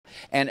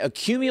and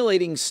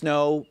accumulating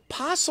snow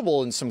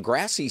possible in some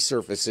grassy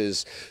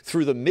surfaces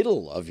through the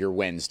middle of your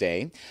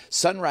Wednesday.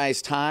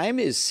 Sunrise time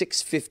is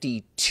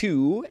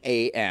 6:52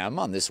 a.m.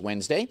 on this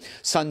Wednesday.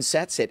 Sun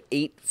sets at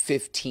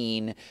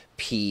 8:15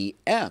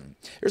 p.m.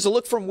 Here's a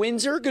look from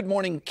Windsor. Good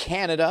morning,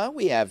 Canada.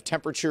 We have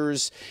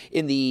temperatures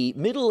in the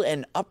middle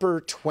and upper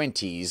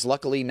 20s.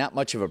 Luckily, not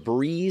much of a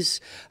breeze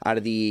out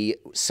of the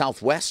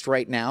southwest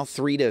right now,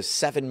 3 to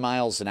 7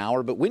 miles an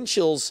hour, but wind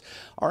chills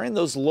are in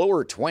those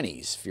lower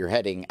 20s if you're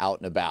heading out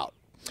and about.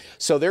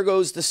 So there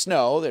goes the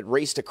snow that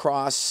raced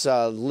across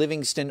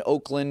Livingston,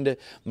 Oakland,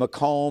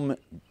 Macomb,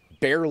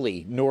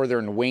 barely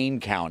northern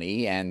Wayne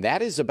County, and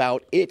that is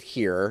about it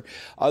here.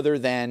 Other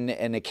than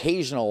an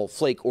occasional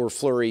flake or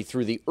flurry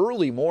through the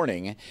early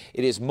morning,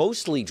 it is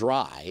mostly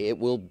dry. It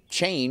will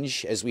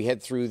change as we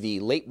head through the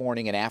late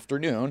morning and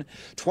afternoon.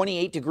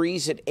 28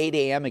 degrees at 8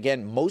 a.m.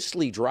 Again,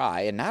 mostly dry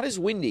and not as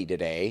windy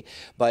today,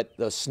 but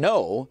the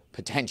snow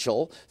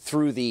potential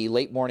through the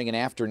late morning and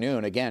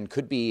afternoon, again,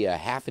 could be a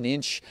half an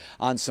inch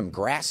on some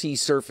grassy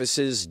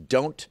surfaces.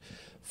 Don't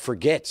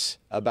forget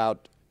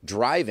about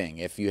driving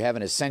if you have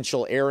an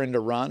essential errand to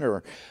run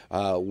or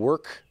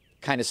work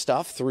kind of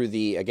stuff through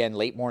the, again,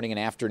 late morning and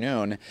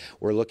afternoon.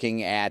 We're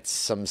looking at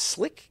some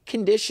slick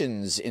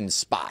conditions in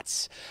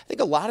spots. I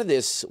think a lot of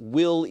this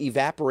will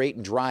evaporate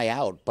and dry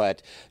out,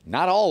 but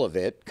not all of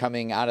it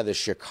coming out of the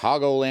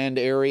Chicagoland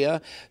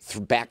area,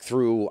 back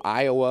through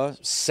Iowa,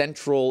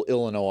 central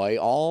Illinois,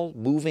 all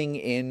moving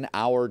in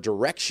our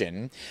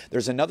direction.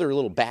 There's another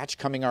little batch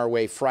coming our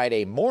way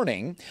Friday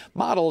morning.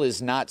 Model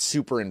is not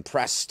super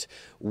impressed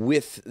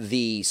with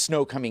the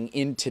snow coming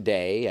in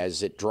today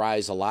as it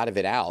dries a lot of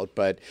it out,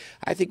 but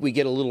I think we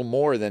get a little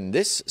more than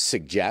this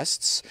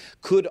suggests.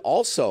 Could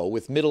also,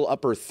 with middle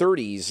upper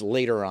 30s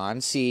later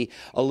on, see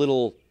a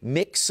little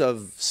mix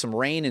of some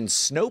rain and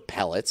snow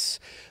pellets,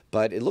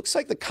 but it looks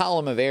like the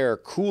column of air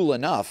cool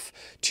enough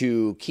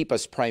to keep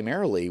us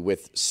primarily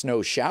with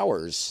snow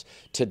showers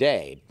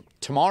today.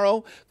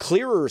 Tomorrow,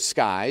 clearer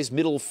skies,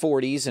 middle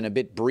 40s and a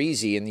bit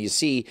breezy, and you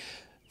see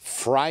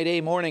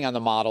Friday morning on the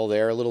model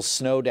there, a little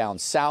snow down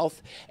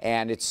south,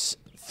 and it's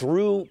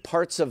through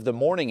parts of the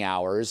morning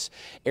hours,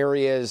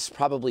 areas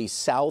probably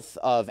south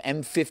of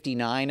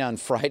M59 on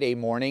Friday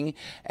morning,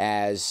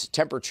 as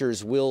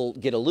temperatures will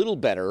get a little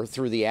better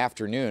through the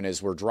afternoon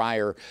as we're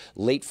drier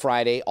late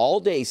Friday, all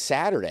day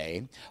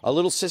Saturday. A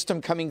little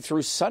system coming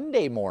through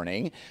Sunday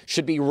morning,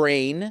 should be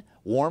rain,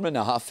 warm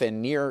enough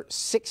and near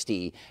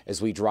 60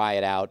 as we dry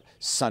it out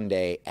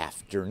Sunday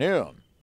afternoon.